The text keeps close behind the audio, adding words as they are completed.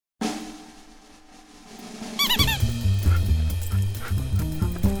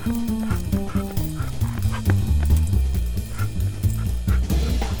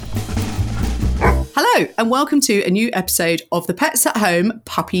Hello, and welcome to a new episode of the Pets at Home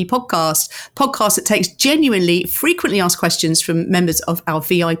Puppy podcast that takes genuinely frequently asked questions from members of our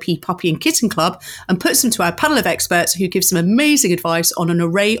VIP Puppy and Kitten Club and puts them to our panel of experts who give some amazing advice on an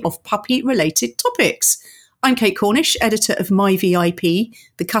array of puppy-related topics. I'm Kate Cornish, editor of My VIP,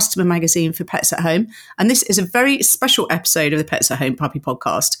 the customer magazine for Pets at Home, and this is a very special episode of the Pets at Home Puppy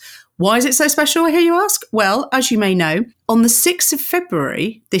podcast. Why is it so special, I hear you ask? Well, as you may know, on the 6th of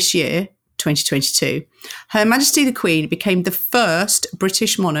February this year, 2022, Her Majesty the Queen became the first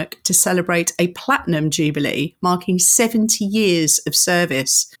British monarch to celebrate a platinum jubilee, marking 70 years of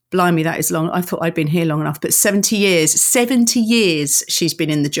service. Blimey, that is long. I thought I'd been here long enough, but 70 years she's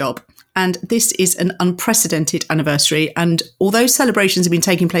been in the job. And this is an unprecedented anniversary. And although celebrations have been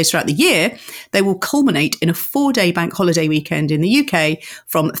taking place throughout the year, they will culminate in a 4-day bank holiday weekend in the UK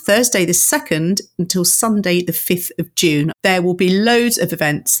from Thursday the 2nd until Sunday the 5th of June. There will be loads of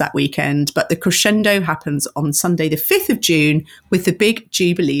events that weekend, but the crescendo happens on Sunday the 5th of June with the big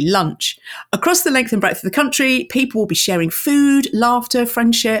Jubilee lunch. Across the length and breadth of the country, people will be sharing food, laughter,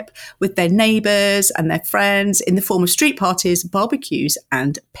 friendship with their neighbours and their friends in the form of street parties, barbecues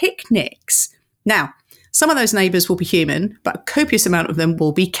and picnics. Now, some of those neighbours will be human, but a copious amount of them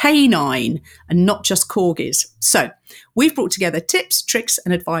will be canine and not just corgis. So we've brought together tips, tricks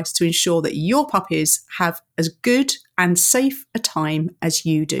and advice to ensure that your puppies have as good and safe a time as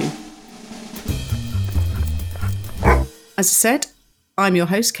you do. As I said, I'm your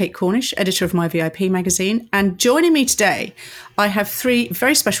host, Kate Cornish, editor of My VIP magazine, and joining me today, I have 3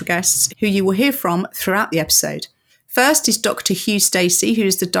 very special guests who you will hear from throughout the episode. First is Dr. Hugh Stacey, who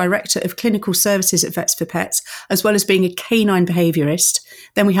is the Director of Clinical Services at Vets for Pets, as well as being a canine behaviourist.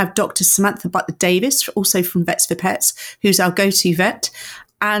 Then we have Dr. Samantha Butler-Davis, also from Vets for Pets, who's our go-to vet,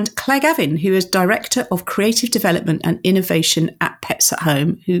 and Claire Gavin, who is Director of Creative Development and Innovation at Pets at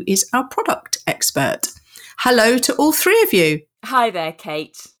Home, who is our product expert. Hello to all 3 of you. Hi there,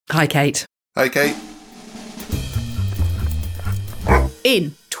 Kate. Hi, Kate. Hi, Kate.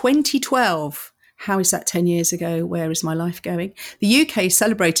 In 2012... how is that 10 years ago? Where is my life going? The UK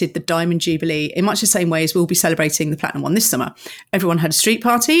celebrated the Diamond Jubilee in much the same way as we'll be celebrating the Platinum one this summer. Everyone had a street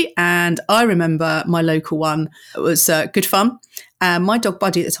party, and I remember my local one. It was good fun. My dog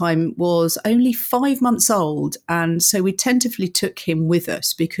Buddy at the time was only 5 months old, and so we tentatively took him with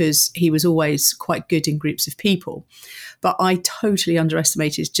us because he was always quite good in groups of people. But I totally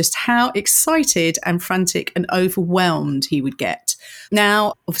underestimated just how excited and frantic and overwhelmed he would get.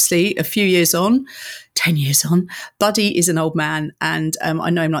 Now, obviously, a few years on, 10 years on, Buddy is an old man, and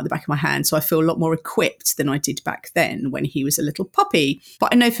I know him like the back of my hand, so I feel a lot more equipped than I did back then when he was a little puppy.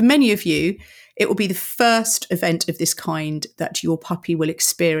 But I know for many of you, it will be the first event of this kind that your puppy will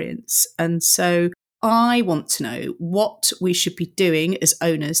experience. And so I want to know what we should be doing as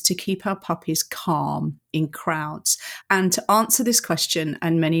owners to keep our puppies calm in crowds. And to answer this question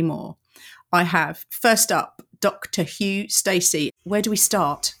and many more, I have, first up, Dr. Hugh Stacey. Where do we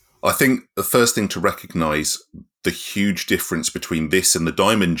start? I think the first thing to recognise the huge difference between this and the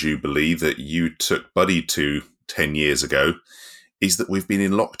Diamond Jubilee that you took Buddy to 10 years ago is that we've been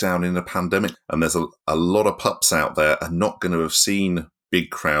in lockdown in a pandemic, and there's a lot of pups out there are not going to have seen big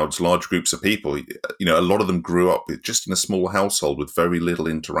crowds, large groups of people. You know, a lot of them grew up just in a small household with very little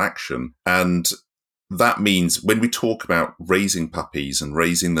interaction. And that means when we talk about raising puppies and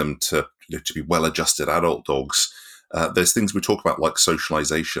raising them to be well-adjusted adult dogs, there's things we talk about like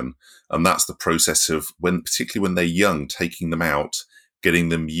socialization. And that's the process of particularly when they're young, taking them out, getting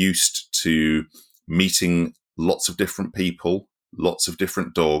them used to meeting lots of different people, lots of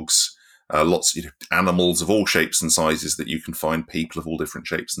different dogs, lots of animals of all shapes and sizes that you can find, people of all different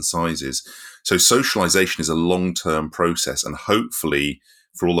shapes and sizes. So socialization is a long-term process, and hopefully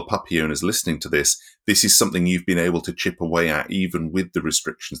for all the puppy owners listening to this is something you've been able to chip away at even with the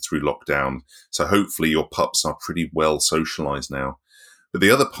restrictions through lockdown. So hopefully your pups are pretty well socialized now. But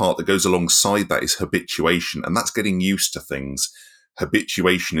the other part that goes alongside that is habituation, and that's getting used to things.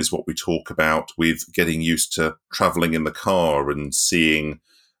 Habituation is what we talk about with getting used to traveling in the car and seeing,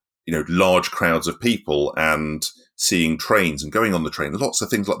 large crowds of people and seeing trains and going on the train. Lots of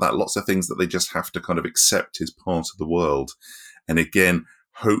things like that. Lots of things that they just have to kind of accept as part of the world. And again,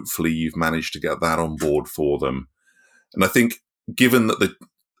 hopefully you've managed to get that on board for them. And I think given that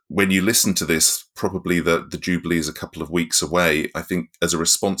when you listen to this, probably the Jubilee is a couple of weeks away, I think as a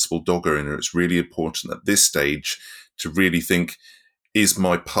responsible dog owner, it's really important at this stage to really think, is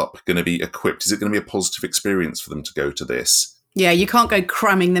my pup going to be equipped? Is it going to be a positive experience for them to go to this? Yeah, you can't go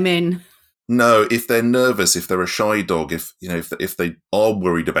cramming them in. No, if they're nervous, if they're a shy dog, if they are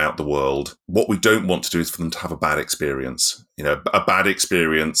worried about the world, what we don't want to do is for them to have a bad experience. A bad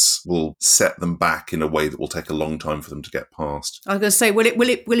experience will set them back in a way that will take a long time for them to get past. I was going to say,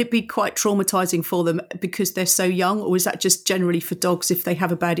 will it be quite traumatizing for them because they're so young, or is that just generally for dogs? If they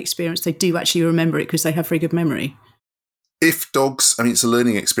have a bad experience, they do actually remember it because they have very good memory. If dogs, it's a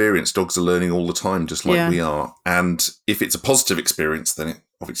learning experience. Dogs are learning all the time, just like we are. And if it's a positive experience, then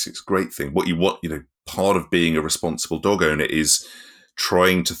obviously it's a great thing. What you want, part of being a responsible dog owner is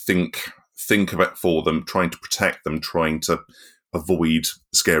trying to think about for them, trying to protect them, trying to avoid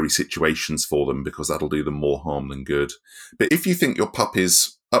scary situations for them, because that'll do them more harm than good. But if you think your pup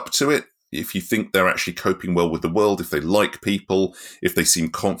is up to it, if you think they're actually coping well with the world, if they like people, if they seem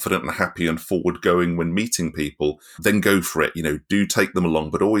confident and happy and forward going when meeting people, then go for it. Do take them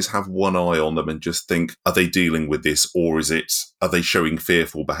along, but always have one eye on them and just think, are they dealing with this, or are they showing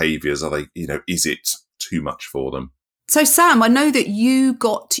fearful behaviours? Are they, is it too much for them? So, Sam, I know that you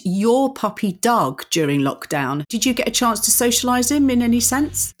got your puppy Doug during lockdown. Did you get a chance to socialise him in any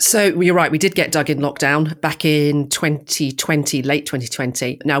sense? So you're right. We did get Doug in lockdown back in 2020, late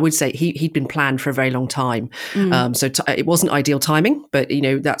 2020. Now, I would say he'd been planned for a very long time. So it wasn't ideal timing, but,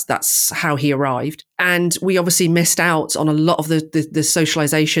 that's how he arrived. And we obviously missed out on a lot of the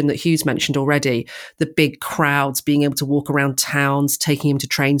socialisation that Hugh's mentioned already, the big crowds, being able to walk around towns, taking him to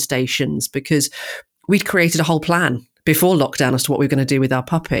train stations, because we'd created a whole plan before lockdown as to what we were going to do with our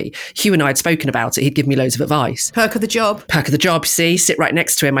puppy. Hugh and I had spoken about it. He'd give me loads of advice. Perk of the job. Perk of the job, see, sit right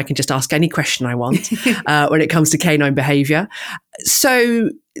next to him. I can just ask any question I want when it comes to canine behaviour. So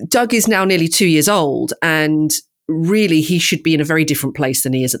Doug is now nearly 2 years old, and really he should be in a very different place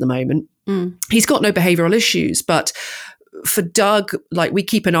than he is at the moment. He's got no behavioural issues, but for Doug, we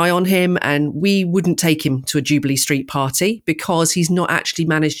keep an eye on him, and we wouldn't take him to a Jubilee Street party because he's not actually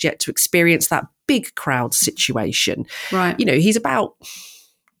managed yet to experience that big crowd situation. Right. He's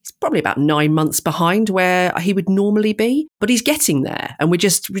probably about 9 months behind where he would normally be, but he's getting there, and we're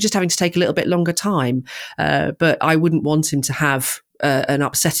just having to take a little bit longer time. But I wouldn't want him to have an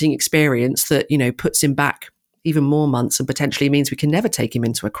upsetting experience that, puts him back even more months and potentially means we can never take him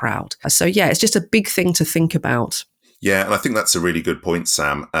into a crowd. So yeah, it's just a big thing to think about. Yeah, and I think that's a really good point,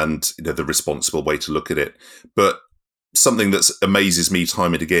 Sam, and the responsible way to look at it. But something that amazes me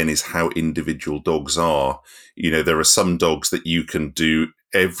time and again is how individual dogs are. There are some dogs that you can do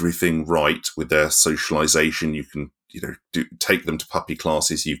everything right with their socialization. You can, take them to puppy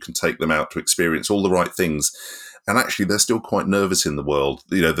classes. You can take them out to experience all the right things. And actually, they're still quite nervous in the world.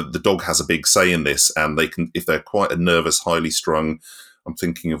 The dog has a big say in this, and they can, if they're quite a nervous, highly strung. I'm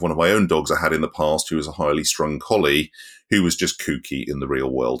thinking of one of my own dogs I had in the past who was a highly strung collie who was just kooky in the real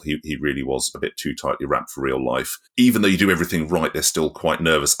world. He really was a bit too tightly wrapped for real life. Even though you do everything right, they're still quite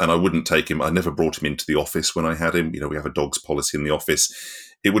nervous. And I wouldn't take him. I never brought him into the office when I had him. We have a dog's policy in the office.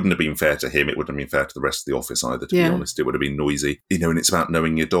 It wouldn't have been fair to him. It wouldn't have been fair to the rest of the office either, to be honest. It would have been noisy, and it's about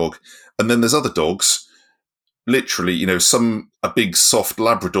knowing your dog. And then there's other dogs. Literally, a big soft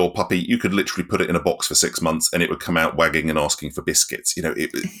Labrador puppy, you could literally put it in a box for 6 months and it would come out wagging and asking for biscuits. Even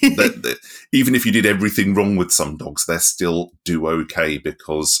if you did everything wrong with some dogs, they still do okay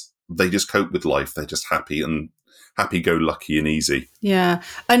because they just cope with life. They're just happy-go-lucky and easy. Yeah.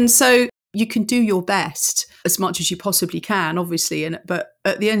 And so you can do your best as much as you possibly can, obviously. But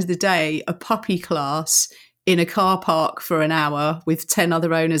at the end of the day, a puppy class in a car park for an hour with 10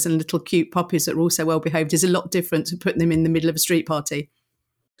 other owners and little cute puppies that are also well behaved is a lot different to putting them in the middle of a street party.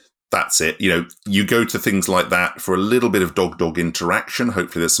 That's it. You go to things like that for a little bit of dog-dog interaction.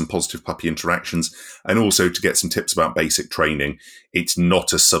 Hopefully there's some positive puppy interactions, and also to get some tips about basic training. It's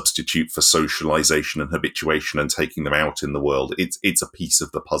not a substitute for socialization and habituation and taking them out in the world. It's a piece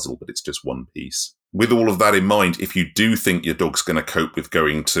of the puzzle, but it's just one piece. With all of that in mind, if you do think your dog's going to cope with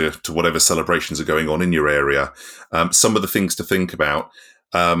going to whatever celebrations are going on in your area, some of the things to think about,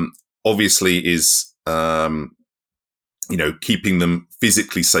 obviously, is keeping them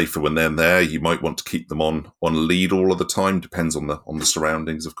physically safer when they're there. You might want to keep them on a lead all of the time. Depends on the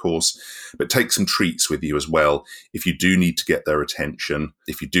surroundings, of course. But take some treats with you as well. If you do need to get their attention,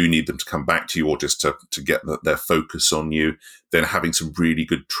 if you do need them to come back to you or just to get their focus on you, then having some really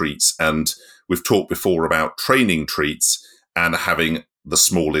good treats. And we've talked before about training treats and having the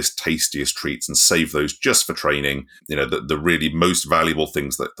smallest, tastiest treats and save those just for training. The really most valuable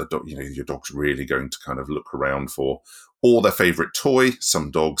things that your dog's really going to kind of look around for. Or their favourite toy.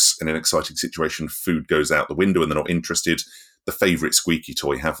 Some dogs, in an exciting situation, food goes out the window and they're not interested. The favourite squeaky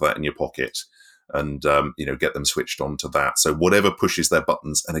toy, have that in your pocket and, get them switched on to that. So whatever pushes their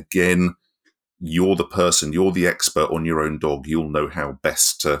buttons. And again, you're the person, you're the expert on your own dog. You'll know how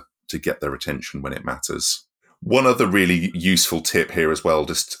best to to get their attention when it matters. One other really useful tip here as well,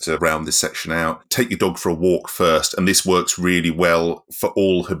 just to round this section out, take your dog for a walk first. And this works really well for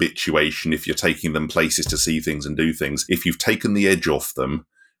all habituation if you're taking them places to see things and do things. If you've taken the edge off them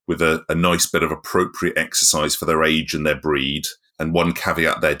with a nice bit of appropriate exercise for their age and their breed, and one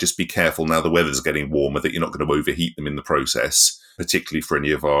caveat there, just be careful now the weather's getting warmer that you're not going to overheat them in the process. Particularly for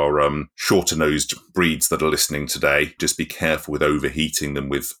any of our shorter-nosed breeds that are listening today, just be careful with overheating them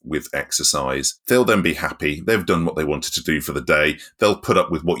with exercise. They'll then be happy. They've done what they wanted to do for the day. They'll put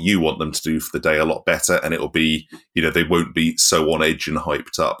up with what you want them to do for the day a lot better, and it'll be, they won't be so on edge and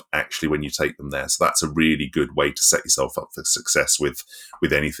hyped up actually when you take them there. So that's a really good way to set yourself up for success with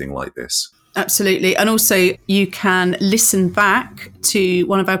anything like this. Absolutely. And also you can listen back to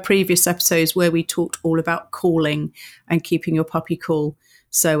one of our previous episodes where we talked all about calling and keeping your puppy cool.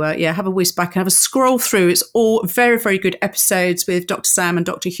 So have a whiz back and have a scroll through. It's all very, very good episodes with Dr. Sam and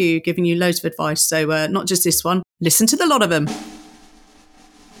Dr. Hugh giving you loads of advice. So not just this one, listen to the lot of them.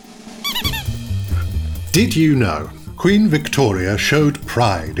 Did you know Queen Victoria showed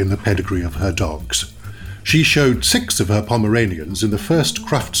pride in the pedigree of her dogs? She showed 6 of her Pomeranians in the first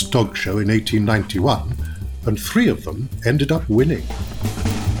Crufts Dog Show in 1891, and 3 of them ended up winning.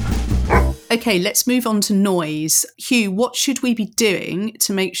 Okay, let's move on to noise. Hugh, what should we be doing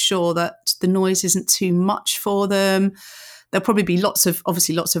to make sure that the noise isn't too much for them? There'll probably be lots of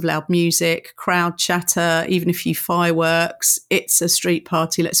loud music, crowd chatter, even a few fireworks. It's a street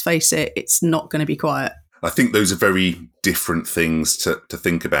party, let's face it, it's not going to be quiet. I think those are very different things to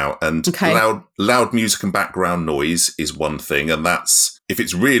think about. And loud music and background noise is one thing. And that's, if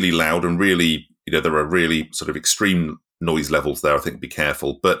it's really loud and really, there are really sort of extreme noise levels there, I think be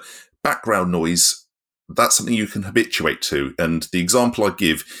careful. But background noise, that's something you can habituate to. And the example I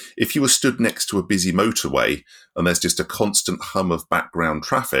give, if you were stood next to a busy motorway and there's just a constant hum of background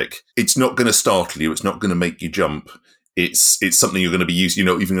traffic, it's not going to startle you. It's not going to make you jump. It's something you're going to be used. You're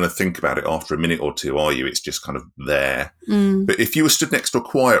not even going to think about it after a minute or two, are you? It's just kind of there. But if you were stood next to a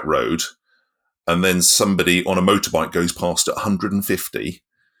quiet road and then somebody on a motorbike goes past at 150,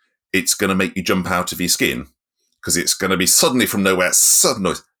 it's going to make you jump out of your skin because it's going to be suddenly from nowhere, sudden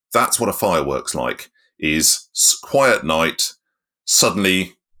noise. That's what a firework's like, is quiet night,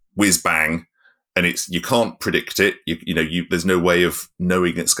 suddenly whiz bang. And you can't predict it. There's no way of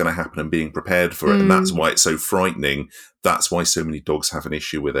knowing it's going to happen and being prepared for it. And that's why it's so frightening. That's why so many dogs have an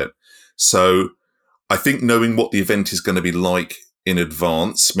issue with it. So I think knowing what the event is going to be like in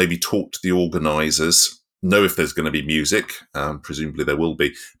advance, maybe talk to the organisers, know if there's going to be music, presumably there will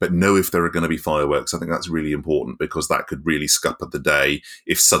be, but know if there are going to be fireworks. I think that's really important because that could really scupper the day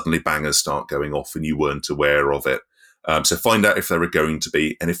if suddenly bangers start going off and you weren't aware of it. So find out if there are going to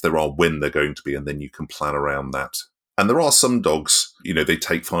be, and if there are, when they're going to be, and then you can plan around that. And there are some dogs, they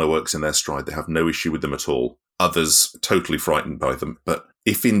take fireworks in their stride. They have no issue with them at all. Others totally frightened by them. But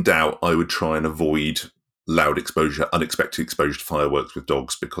if in doubt, I would try and avoid loud exposure, unexpected exposure to fireworks with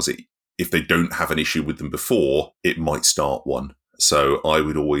dogs, because if they don't have an issue with them before, it might start one. So I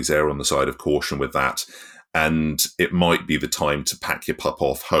would always err on the side of caution with that. And it might be the time to pack your pup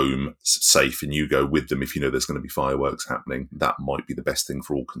off home safe and you go with them if you know there's going to be fireworks happening. That might be the best thing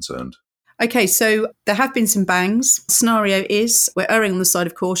for all concerned. Okay, so there have been some bangs. Scenario is we're erring on the side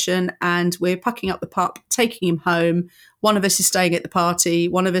of caution and we're packing up the pup, taking him home. One of us is staying at the party.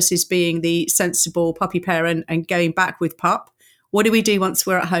 One of us is being the sensible puppy parent and going back with pup. What do we do once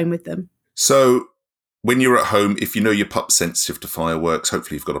we're at home with them? So when you're at home, if you know your pup's sensitive to fireworks,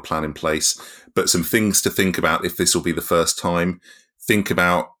 hopefully you've got a plan in place. But some things to think about if this will be the first time. Think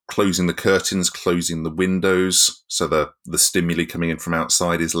about closing the curtains, closing the windows, so the stimuli coming in from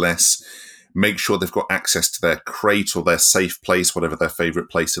outside is less. Make sure they've got access to their crate or their safe place, whatever their favourite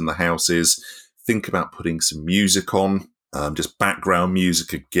place in the house is. Think about putting some music on, just background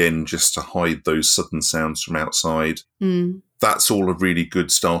music again, just to hide those sudden sounds from outside. That's all a really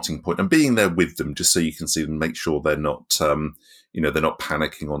good starting point. And being there with them, just so you can see them, make sure they're not, they're not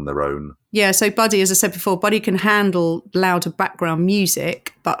panicking on their own. Yeah, so Buddy, as I said before, Buddy can handle louder background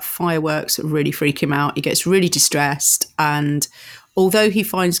music, but fireworks really freak him out. He gets really distressed. And although he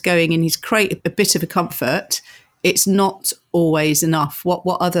finds going in his crate a bit of a comfort, it's not always enough. What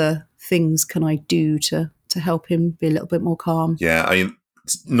other things can I do to help him be a little bit more calm? Yeah,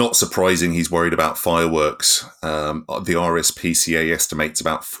 it's not surprising he's worried about fireworks. The RSPCA estimates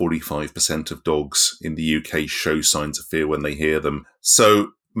about 45% of dogs in the UK show signs of fear when they hear them.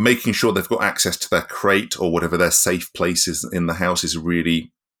 So making sure they've got access to their crate or whatever their safe place is in the house is a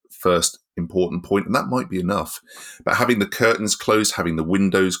really first important point, and that might be enough. But having the curtains closed, having the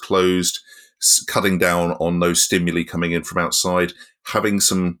windows closed, cutting down on those stimuli coming in from outside, having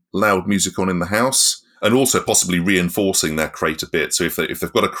some loud music on in the house, and also possibly reinforcing their crate a bit. So if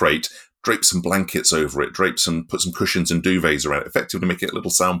they've got a crate, drape some blankets over it, put some cushions and duvets around it, effectively make it a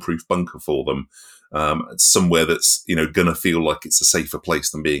little soundproof bunker for them, somewhere that's, going to feel like it's a safer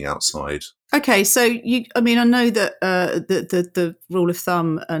place than being outside. Okay, so I know that the rule of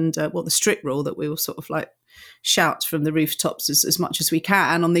thumb and the strict rule that we will sort of like shout from the rooftops as much as we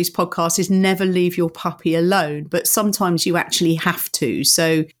can on these podcasts is never leave your puppy alone, but sometimes you actually have to.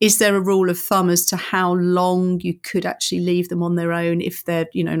 So is there a rule of thumb as to how long you could actually leave them on their own if they're,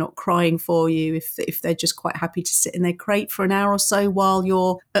 not crying for you, if they're just quite happy to sit in their crate for an hour or so while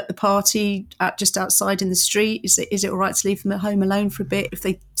you're at the party just outside in the street? Is it all right to leave them at home alone for a bit if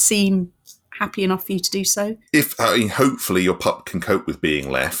they seem happy enough for you to do so? Hopefully your pup can cope with being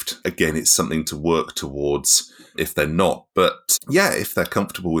left. Again, it's something to work towards if they're not. But yeah, if they're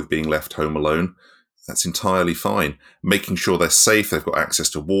comfortable with being left home alone, that's entirely fine. Making sure they're safe, they've got access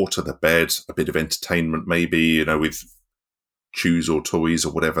to water, their bed, a bit of entertainment maybe, with chews or toys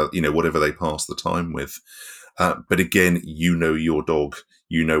or whatever, whatever they pass the time with. But again, your dog,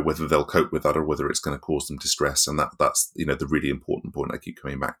 whether they'll cope with that or whether it's going to cause them distress. And that's the really important point I keep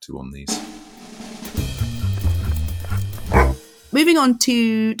coming back to on these. Moving on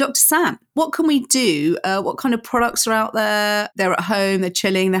to Dr. Sam, what can we do? What kind of products are out there? They're at home, they're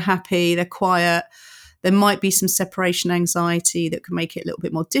chilling, they're happy, they're quiet. There might be some separation anxiety that can make it a little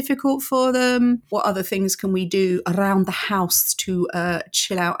bit more difficult for them. What other things can we do around the house to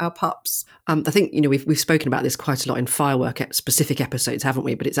chill out our pups? I think, we've spoken about this quite a lot in firework specific episodes, haven't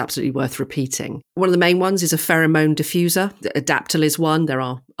we? But it's absolutely worth repeating. One of the main ones is a pheromone diffuser. Adaptil is one. There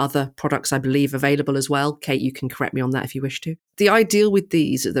are other products, I believe, available as well. Kate, you can correct me on that if you wish to. The ideal with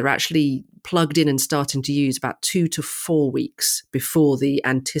these is they're actually plugged in and starting to use about 2 to 4 weeks before the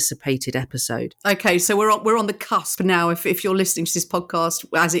anticipated episode. Okay, so we're on the cusp now if you're listening to this podcast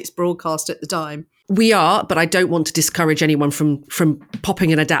as it's broadcast at the time. We are, but I don't want to discourage anyone from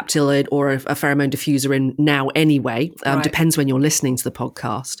popping an Adaptil in or a pheromone diffuser in now anyway. Right. Depends when you're listening to the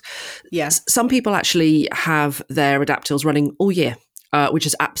podcast. Yes. Some people actually have their Adaptils running all year. Which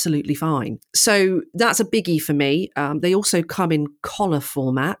is absolutely fine. So that's a biggie for me. They also come in collar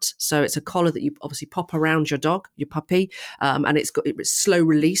format. So it's a collar that you obviously pop around your dog, your puppy, and it's slow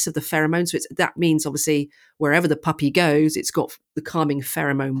release of the pheromone. So that means obviously wherever the puppy goes, it's got the calming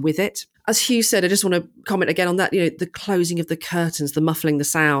pheromone with it. As Hugh said, I just want to comment again on that, the closing of the curtains, the muffling the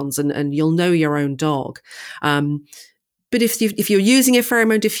sounds, and you'll know your own dog. But if you're using a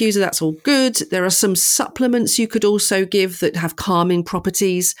pheromone diffuser, that's all good. There are some supplements you could also give that have calming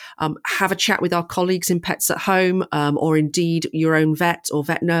properties. Have a chat with our colleagues in Pets at Home, or indeed your own vet or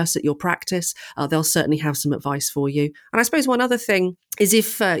vet nurse at your practice. They'll certainly have some advice for you. And I suppose one other thing is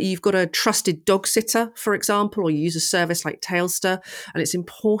if you've got a trusted dog sitter, for example, or you use a service like Tailster, and it's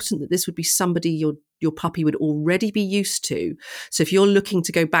important that this would be somebody your puppy would already be used to. So if you're looking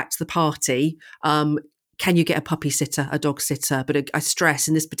to go back to the party, can you get a puppy sitter, a dog sitter? But I stress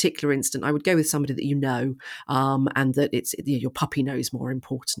in this particular instant, I would go with somebody that and that it's your puppy knows, more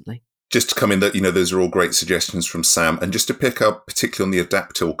importantly. Just to come in that, those are all great suggestions from Sam. And just to pick up particularly on the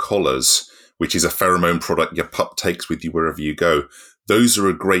Adaptil collars, which is a pheromone product your pup takes with you wherever you go. Those are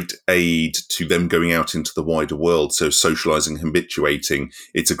a great aid to them going out into the wider world. So socializing, habituating,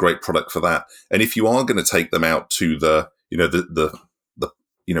 it's a great product for that. And if you are going to take them out to the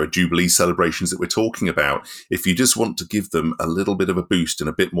Jubilee celebrations that we're talking about, if you just want to give them a little bit of a boost and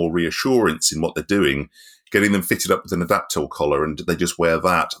a bit more reassurance in what they're doing, getting them fitted up with an Adaptil collar and they just wear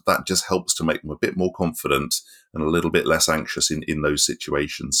that just helps to make them a bit more confident and a little bit less anxious in those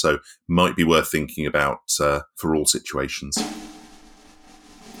situations. So might be worth thinking about for all situations.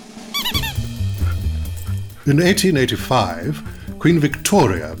 In 1885, Queen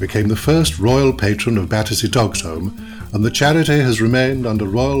Victoria became the first royal patron of Battersea Dogs Home, and the charity has remained under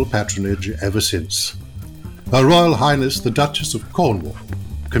royal patronage ever since. Her Royal Highness the Duchess of Cornwall,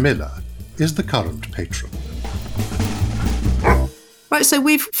 Camilla, is the current patron. Right, so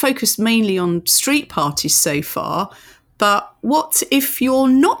we've focused mainly on street parties so far, but what if you're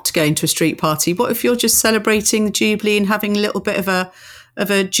not going to a street party? What if you're just celebrating the Jubilee and having a little bit of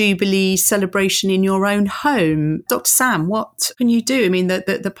a Jubilee celebration in your own home? Dr. Sam, what can you do? I mean,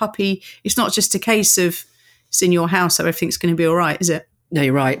 the puppy, it's not just a case of it's in your house, so everything's going to be all right, is it? No,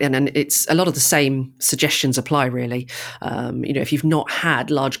 you're right. And it's a lot of the same suggestions apply, really. If you've not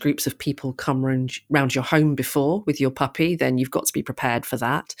had large groups of people come round your home before with your puppy, then you've got to be prepared for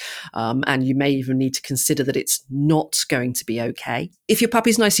that. And you may even need to consider that it's not going to be okay. If your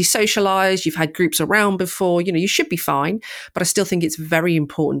puppy's nicely socialized, you've had groups around before, you should be fine. But I still think it's very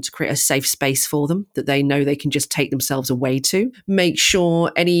important to create a safe space for them that they know they can just take themselves away to. Make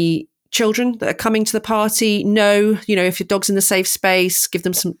sure any children that are coming to the party know, if your dog's in the safe space, give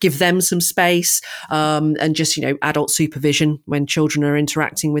them some space, and just, adult supervision when children are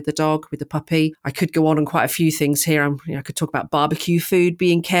interacting with the dog, with the puppy. I could go on quite a few things here. I could talk about barbecue food,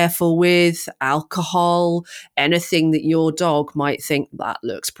 being careful with alcohol, anything that your dog might think that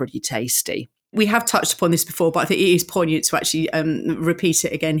looks pretty tasty. We have touched upon this before, but I think it is poignant to actually repeat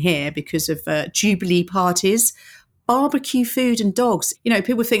it again here because of Jubilee parties. Barbecue food and dogs.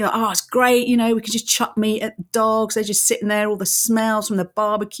 People think, it's great, we can just chuck meat at the dogs. They're just sitting there, all the smells from the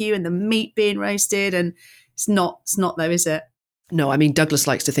barbecue and the meat being roasted. And it's not though, is it? No, Douglas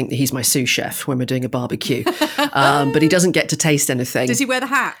likes to think that he's my sous chef when we're doing a barbecue, but he doesn't get to taste anything. Does he wear the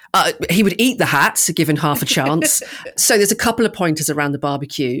hat? He would eat the hat, given half a chance. So there's a couple of pointers around the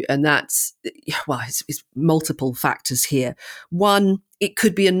barbecue, and that's, it's multiple factors here. One, it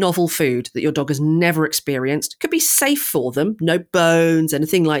could be a novel food that your dog has never experienced. It could be safe for them, no bones,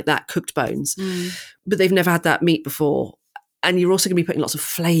 anything like that, cooked bones, but they've never had that meat before. And you're also going to be putting lots of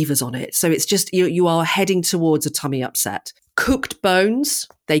flavours on it. So it's just, you are heading towards a tummy upset. Cooked bones,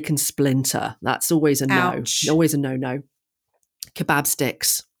 they can splinter. That's always a no. Ouch. Always a no. Kebab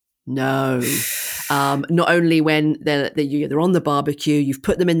sticks, no. Not only when they're on the barbecue, you've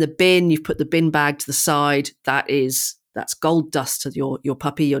put them in the bin, you've put the bin bag to the side. That's gold dust to your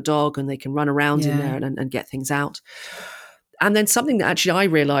puppy, your dog, and they can run around in there and get things out. And then something that actually I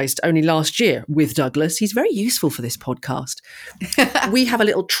realised only last year with Douglas, he's very useful for this podcast. We have a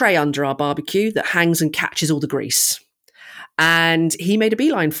little tray under our barbecue that hangs and catches all the grease. And he made a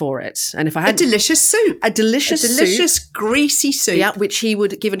beeline for it. And if I had a delicious soup. A delicious greasy soup. Yeah, which he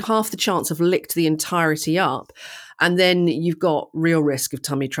would, given half the chance, have licked the entirety up. And then you've got real risk of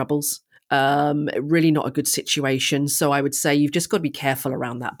tummy troubles. Really not a good situation. So I would say you've just got to be careful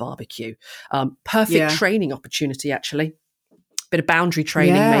around that barbecue. Perfect training opportunity, actually. Bit of boundary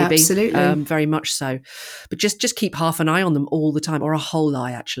training, maybe. Absolutely. Very much so. But just keep half an eye on them all the time, or a whole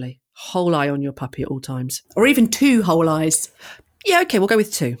eye, actually. Whole eye on your puppy at all times. Or even 2 whole eyes. Yeah, okay, we'll go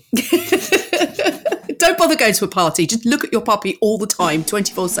with 2. Don't bother going to a party. Just look at your puppy all the time,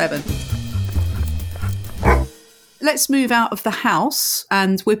 24/7. Let's move out of the house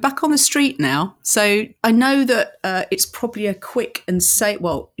and we're back on the street now. So I know that it's probably a quick and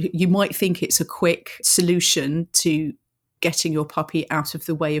you might think it's a quick solution to getting your puppy out of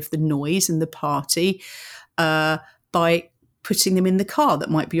the way of the noise and the party by putting them in the car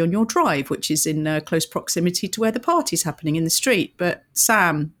that might be on your drive, which is in close proximity to where the party's happening in the street. But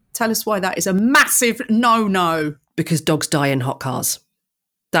Sam, tell us why that is a massive no-no. Because dogs die in hot cars.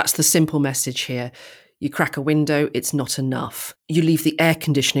 That's the simple message here. You crack a window, it's not enough. You leave the air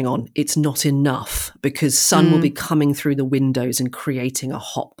conditioning on, it's not enough because sun will be coming through the windows and creating a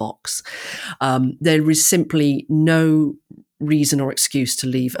hot box. There is simply no reason or excuse to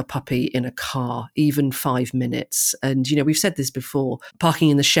leave a puppy in a car, even 5 minutes. And, we've said this before, parking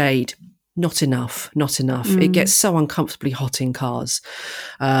in the shade, not enough. It gets so uncomfortably hot in cars.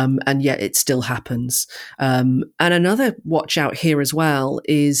 And yet it still happens. And another watch out here as well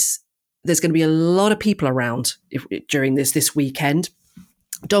is there's going to be a lot of people around during this weekend.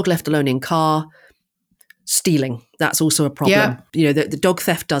 Dog left alone in car, stealing. That's also a problem. Yeah. The dog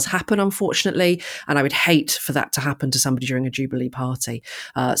theft does happen, unfortunately, and I would hate for that to happen to somebody during a Jubilee party.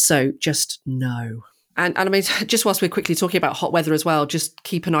 So just no. And I mean, just whilst we're quickly talking about hot weather as well, just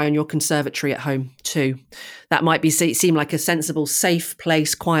keep an eye on your conservatory at home too. That might seem like a sensible, safe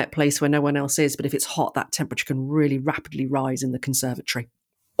place, quiet place where no one else is. But if it's hot, that temperature can really rapidly rise in the conservatory.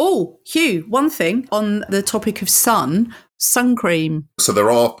 Oh, Hugh, one thing on the topic of sun cream. So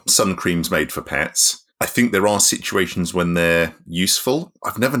there are sun creams made for pets. I think there are situations when they're useful.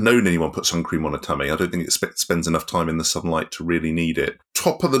 I've never known anyone put sun cream on a tummy. I don't think it spends enough time in the sunlight to really need it.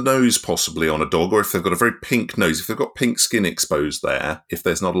 Top of the nose possibly on a dog, or if they've got a very pink nose, if they've got pink skin exposed there, if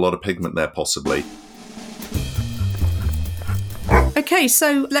there's not a lot of pigment there possibly. Okay,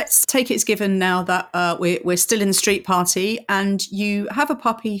 so let's take it as given now that we're still in the street party and you have a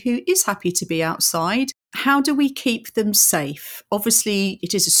puppy who is happy to be outside. How do we keep them safe? Obviously,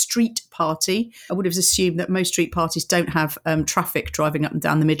 it is a street party. I would have assumed that most street parties don't have traffic driving up and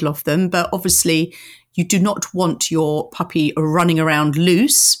down the middle of them, but obviously you do not want your puppy running around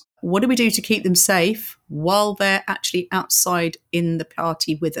loose. What do we do to keep them safe while they're actually outside in the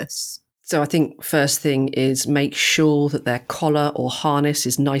party with us? So I think first thing is make sure that their collar or harness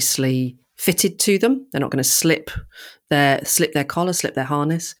is nicely fitted to them. They're not going to slip their collar, slip their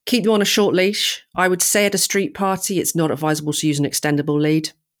harness. Keep them on a short leash. I would say at a street party, it's not advisable to use an extendable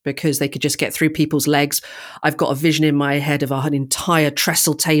lead because they could just get through people's legs. I've got a vision in my head of an entire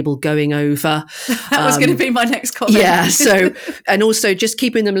trestle table going over. That was going to be my next comment. Yeah. So, and also just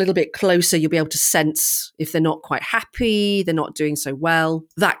keeping them a little bit closer, you'll be able to sense if they're not quite happy, they're not doing so well.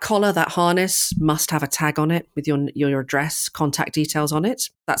 That collar, that harness must have a tag on it with your address, contact details on it.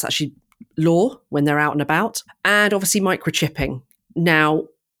 That's actually law when they're out and about. And obviously microchipping. Now,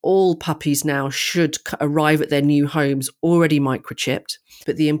 all puppies now should arrive at their new homes already microchipped.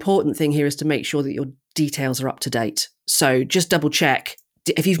 But the important thing here is to make sure that your details are up to date. So just double check.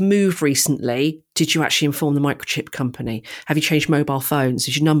 If you've moved recently, did you actually inform the microchip company? Have you changed mobile phones?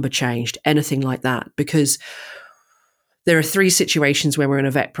 Is your number changed? Anything like that? Because there are 3 situations where we're in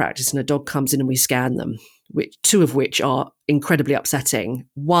a vet practice and a dog comes in and we scan them, two of which are incredibly upsetting.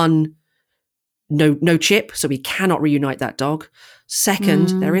 One, no chip, so we cannot reunite that dog.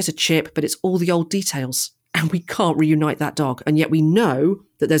 Second, there is a chip, but it's all the old details and we can't reunite that dog. And yet we know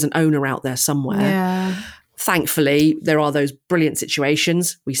that there's an owner out there somewhere. Yeah. Thankfully, there are those brilliant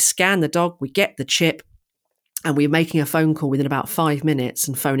situations. We scan the dog, we get the chip, and we're making a phone call within about 5 minutes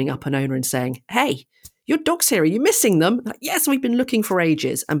and phoning up an owner and saying, hey, your dog's here. Are you missing them? Like, yes, we've been looking for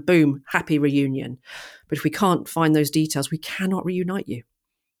ages. And boom, happy reunion. But if we can't find those details, we cannot reunite you.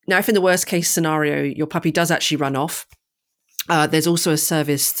 Now, if in the worst case scenario, your puppy does actually run off, there's also a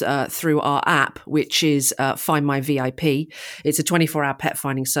service through our app, which is Find My VIP. It's a 24-hour pet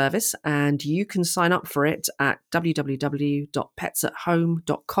finding service, and you can sign up for it at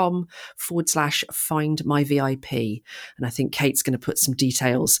www.petsathome.com/Find My VIP. And I think Kate's going to put some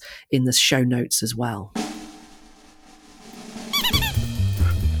details in the show notes as well.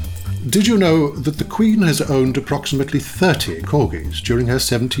 Did you know that the Queen has owned approximately 30 corgis during her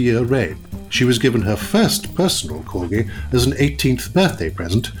 70-year reign? She was given her first personal corgi as an 18th birthday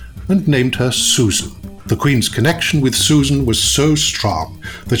present and named her Susan. The Queen's connection with Susan was so strong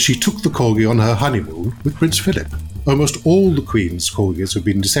that she took the corgi on her honeymoon with Prince Philip. Almost all the Queen's corgis have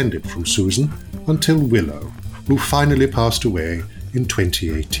been descended from Susan until Willow, who finally passed away in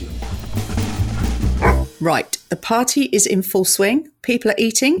 2018. Right, the party is in full swing. People are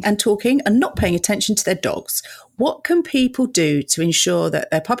eating and talking and not paying attention to their dogs. What can people do to ensure that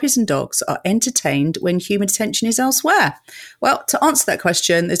their puppies and dogs are entertained when human attention is elsewhere? Well, to answer that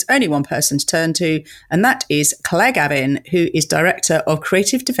question, there's only one person to turn to, and that is Claire Gavin, who is Director of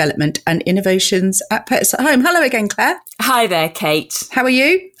Creative Development and Innovations at Pets at Home. Hello again, Claire. Hi there, Kate. How are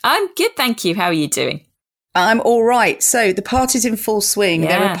you? I'm good, thank you. How are you doing? I'm all right. So the party's in full swing. Yeah.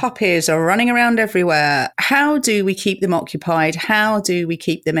 There are puppies are running around everywhere. How do we keep them occupied? How do we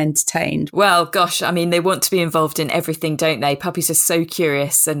keep them entertained? Well, gosh, I mean, they want to be involved in everything, don't they? Puppies are so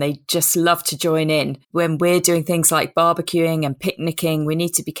curious and they just love to join in. When we're doing things like barbecuing and picnicking, we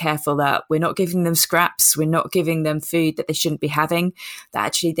need to be careful that we're not giving them scraps. We're not giving them food that they shouldn't be having. That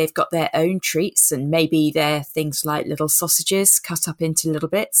actually they've got their own treats, and maybe they're things like little sausages cut up into little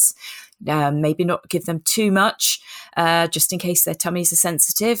bits. Maybe not give them too much, just in case their tummies are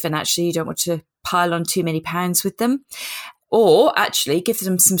sensitive and actually you don't want to pile on too many pounds with them. Or actually give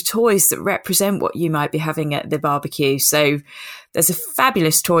them some toys that represent what you might be having at the barbecue. So there's a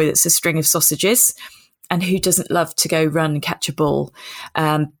fabulous toy that's a string of sausages. And who doesn't love to go run and catch a ball?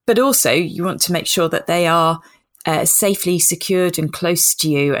 But also you want to make sure that they are safely secured and close to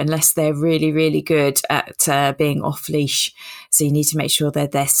you, unless they're really, really good at being off leash. So you need to make sure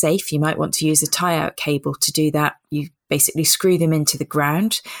they're safe. You might want to use a tie-out cable to do that. You basically screw them into the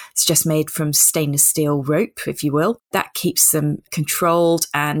ground. It's just made from stainless steel rope, if you will. That keeps them controlled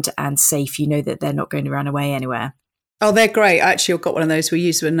and safe. You know that they're not going to run away anywhere. Oh, they're great. Actually, I've got one of those we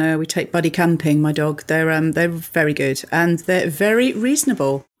use when we take Buddy camping, my dog. They're very good and they're very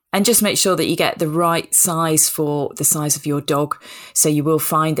reasonable. And just make sure that you get the right size for the size of your dog. So you will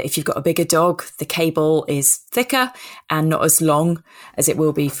find that if you've got a bigger dog, the cable is thicker and not as long as it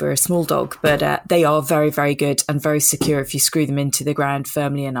will be for a small dog. But they are very, very good and very secure if you screw them into the ground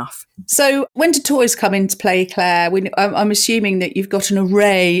firmly enough. So when do toys come into play, Claire? I'm assuming that you've got an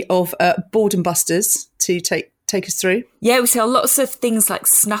array of boredom busters to take us through. Yeah, we sell lots of things like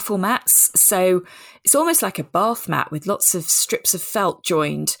snuffle mats. So it's almost like a bath mat with lots of strips of felt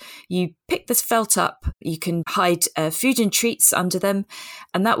joined. You pick this felt up, you can hide food and treats under them,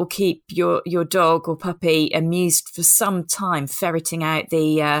 and that will keep your dog or puppy amused for some time, ferreting out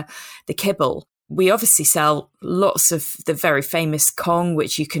the kibble. We obviously sell lots of the very famous Kong,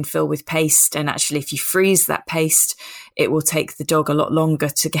 which you can fill with paste. And actually, if you freeze that paste, it will take the dog a lot longer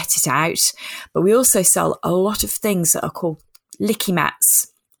to get it out. But we also sell a lot of things that are called licky mats.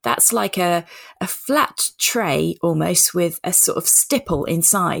 That's like a flat tray almost with a sort of stipple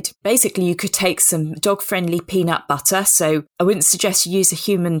inside. Basically, you could take some dog-friendly peanut butter. So I wouldn't suggest you use a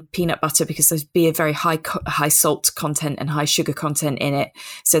human peanut butter because there'd be a very high salt content and high sugar content in it.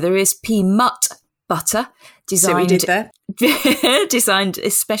 So there is peanut butter designed, so we did there. designed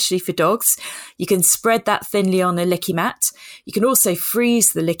especially for dogs. You can spread that thinly on a licky mat. You can also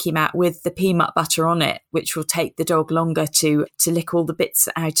freeze the licky mat with the peanut butter on it, which will take the dog longer to lick all the bits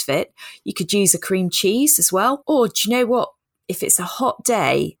out of it. You could use a cream cheese as well. Or do you know what? If it's a hot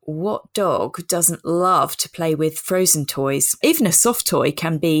day, what dog doesn't love to play with frozen toys? Even a soft toy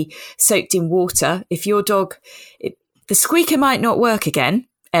can be soaked in water. If your dog, the squeaker might not work again,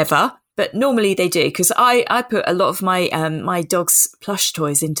 ever. But normally they do, because I put a lot of my my dog's plush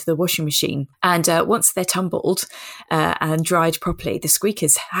toys into the washing machine. And once they're tumbled and dried properly, the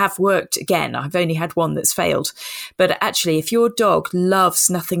squeakers have worked again. I've only had one that's failed. But actually, if your dog loves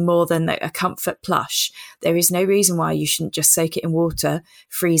nothing more than a comfort plush, there is no reason why you shouldn't just soak it in water,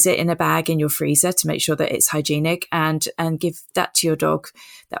 freeze it in a bag in your freezer to make sure that it's hygienic, and give that to your dog.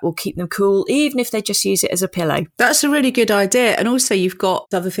 That will keep them cool, even if they just use it as a pillow. That's a really good idea. And also you've got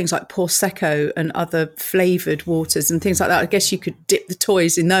other things like Prosecco and other flavoured waters and things like that. I guess you could dip the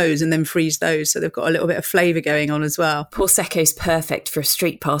toys in those and then freeze those, so they've got a little bit of flavour going on as well. Prosecco's perfect for a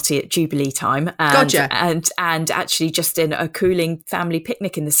street party at Jubilee time. Gotcha. And actually just in a cooling family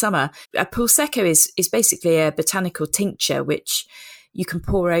picnic in the summer. A Prosecco is basically a botanical tincture which you can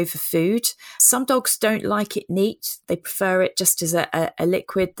pour over food. Some dogs don't like it neat. They prefer it just as a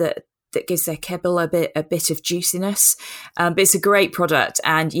liquid that gives their kibble a bit of juiciness. But it's a great product.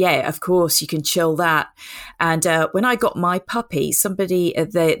 And yeah, of course, you can chill that. And when I got my puppy, somebody,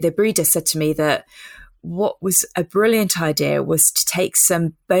 the breeder said to me that what was a brilliant idea was to take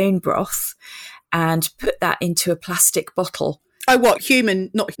some bone broth and put that into a plastic bottle. Oh, what, human,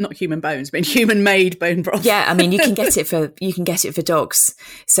 not human bones, but human-made bone broth. Yeah, I mean, you can get it for dogs.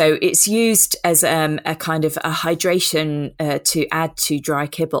 So it's used as a kind of a hydration to add to dry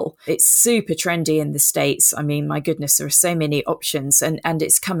kibble. It's super trendy in the States. I mean, my goodness, there are so many options, and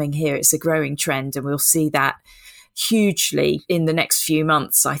it's coming here. It's a growing trend, and we'll see that hugely in the next few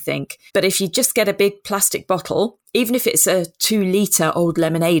months, I think. But if you just get a big plastic bottle, even if it's a 2-litre old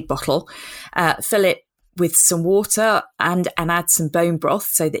lemonade bottle, fill it with some water and add some bone broth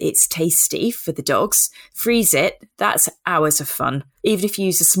so that it's tasty for the dogs. Freeze it. That's hours of fun. Even if you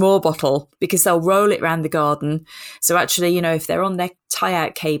use a small bottle, because they'll roll it around the garden. So actually, you know, if they're on their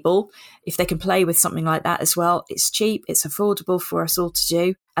tie-out cable, if they can play with something like that as well, it's cheap, it's affordable for us all to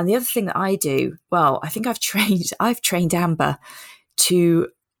do. And the other thing that I do, well, I think I've trained Amber to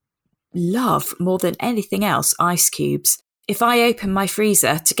love more than anything else ice cubes. If I open my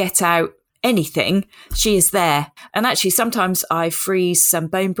freezer to get out anything, she is there. And actually, sometimes I freeze some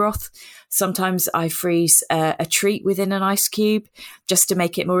bone broth. Sometimes I freeze a treat within an ice cube just to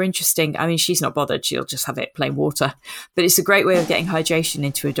make it more interesting. I mean, she's not bothered. She'll just have it plain water. But it's a great way of getting hydration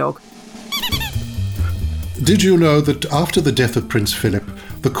into a dog. Did you know that after the death of Prince Philip,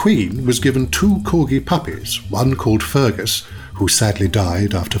 the Queen was given 2 corgi puppies, one called Fergus, who sadly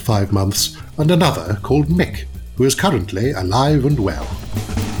died after 5 months, and another called Mick, who is currently alive and well.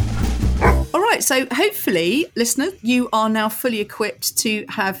 All right, so hopefully, listener, you are now fully equipped to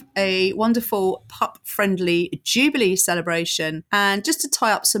have a wonderful pup-friendly Jubilee celebration. And just to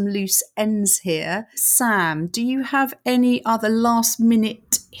tie up some loose ends here, Sam, do you have any other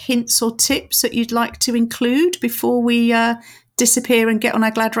last-minute hints or tips that you'd like to include before we disappear and get on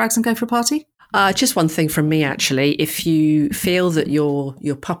our glad rags and go for a party? Just one thing from me, actually. If you feel that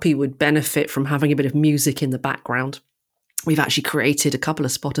your puppy would benefit from having a bit of music in the background, we've actually created a couple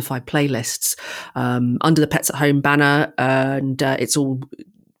of Spotify playlists under the Pets at Home banner, and it's all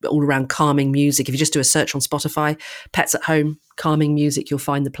around calming music. If you just do a search on Spotify, Pets at Home, calming music, you'll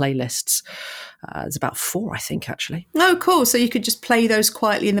find the playlists. There's about 4, I think, actually. Oh, cool. So you could just play those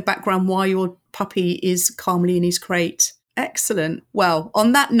quietly in the background while your puppy is calmly in his crate. Excellent. Well,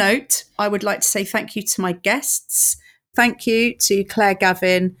 on that note, I would like to say thank you to my guests. Thank you to Claire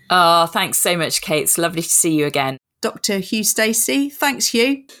Gavin. Oh, thanks so much, Kate. It's lovely to see you again. Dr. Hugh Stacey. Thanks,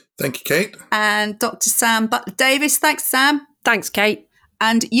 Hugh. Thank you, Kate. And Dr. Sam Butler-Davis. Thanks, Sam. Thanks, Kate.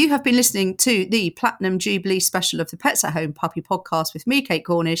 And you have been listening to the Platinum Jubilee special of the Pets at Home Puppy Podcast with me, Kate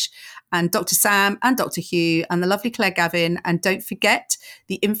Cornish, and Dr. Sam and Dr. Hugh and the lovely Claire Gavin. And don't forget,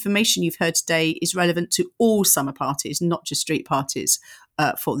 the information you've heard today is relevant to all summer parties, not just street parties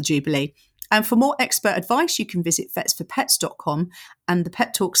for the Jubilee. And for more expert advice, you can visit vetsforpets.com and the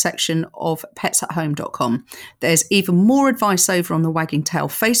Pet Talk section of petsathome.com. There's even more advice over on the Wagging Tail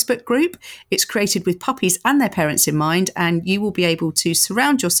Facebook group. It's created with puppies and their parents in mind, and you will be able to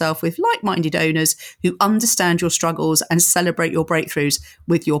surround yourself with like-minded owners who understand your struggles and celebrate your breakthroughs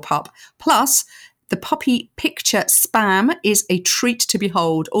with your pup. Plus, the puppy picture spam is a treat to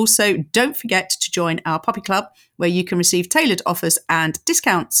behold. Also, don't forget to join our puppy club where you can receive tailored offers and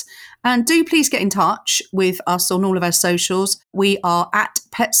discounts. And do please get in touch with us on all of our socials. We are at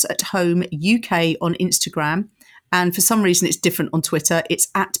Pets at Home UK on Instagram. And for some reason, it's different on Twitter. It's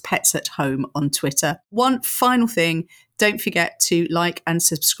at Pets at Home on Twitter. One final thing, don't forget to like and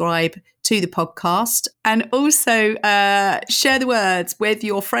subscribe to the podcast, and also share the words with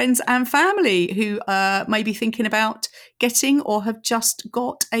your friends and family who may be thinking about getting or have just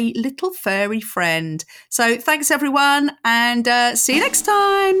got a little furry friend. So thanks everyone, and see you next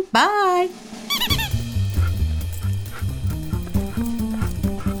time. Bye.